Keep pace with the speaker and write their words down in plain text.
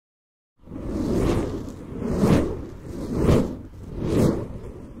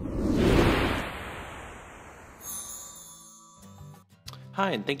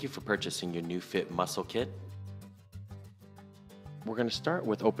Hi, and thank you for purchasing your NuFit Muscle Kit. We're going to start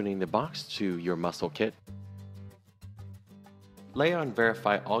with opening the box to your muscle kit. Lay out and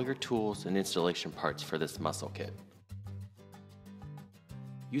verify all your tools and installation parts for this muscle kit.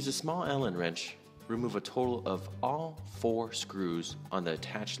 Use a small Allen wrench. Remove a total of all 4 screws on the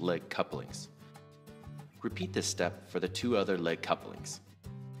attached leg couplings. Repeat this step for the 2 other leg couplings.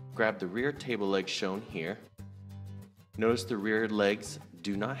 Grab the rear table leg shown here. Notice the rear legs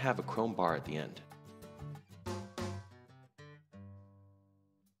do not have a chrome bar at the end.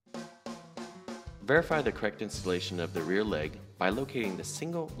 Verify the correct installation of the rear leg by locating the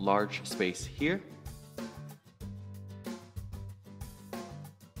single large space here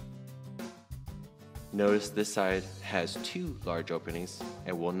Notice this side has 2 large openings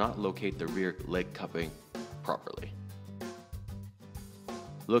and will not locate the rear leg coupling properly.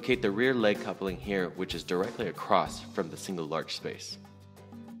 Locate the rear leg coupling here, which is directly across from the single large space.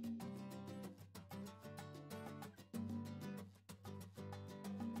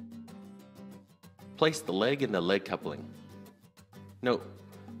 Place the leg in the leg coupling. Note,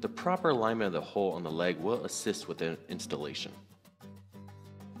 the proper alignment of the hole on the leg will assist with the installation.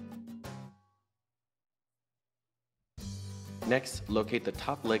 Next, locate the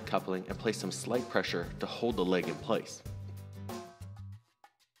top leg coupling and place some slight pressure to hold the leg in place.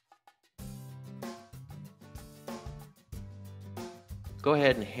 Go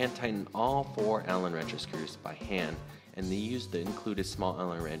ahead and hand tighten all 4 Allen wrench screws by hand and then use the included small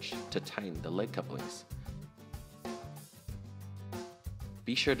Allen wrench to tighten the leg couplings.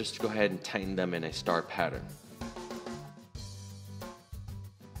 Be sure to go ahead and tighten them in a star pattern.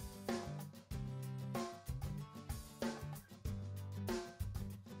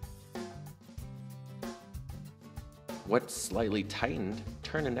 Once slightly tightened,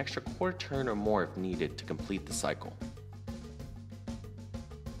 turn an extra quarter turn or more if needed to complete the cycle.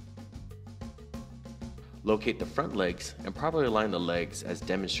 Locate the front legs and properly align the legs as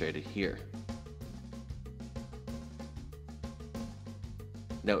demonstrated here.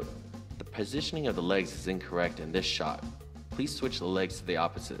 Note, the positioning of the legs is incorrect in this shot. Please switch the legs to the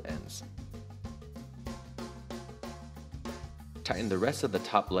opposite ends. Tighten the rest of the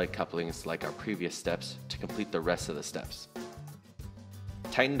top leg couplings like our previous steps to complete the rest of the steps.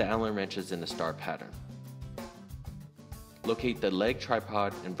 Tighten the Allen wrenches in the star pattern. Locate the leg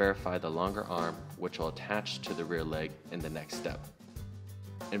tripod and verify the longer arm, which will attach to the rear leg in the next step.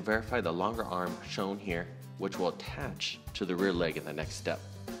 And verify the longer arm shown here, which will attach to the rear leg in the next step.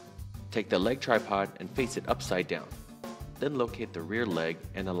 Take the leg tripod and face it upside down. Then locate the rear leg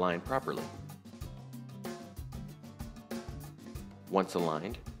and align properly. Once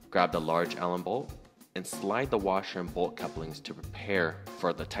aligned, grab the large Allen bolt and slide the washer and bolt couplings to prepare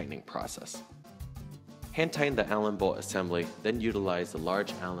for the tightening process. Hand tighten the Allen bolt assembly, then utilize the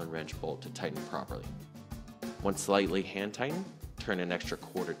large Allen wrench bolt to tighten properly. Once slightly hand tightened, turn an extra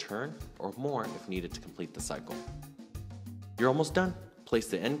quarter turn or more if needed to complete the cycle. You're almost done. Place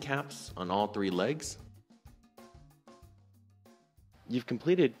the end caps on all 3 legs. You've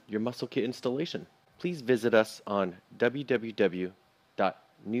completed your muscle kit installation. Please visit us on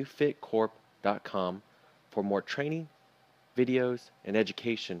www.nufitcorp.com for more training, videos, and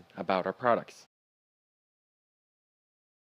education about our products.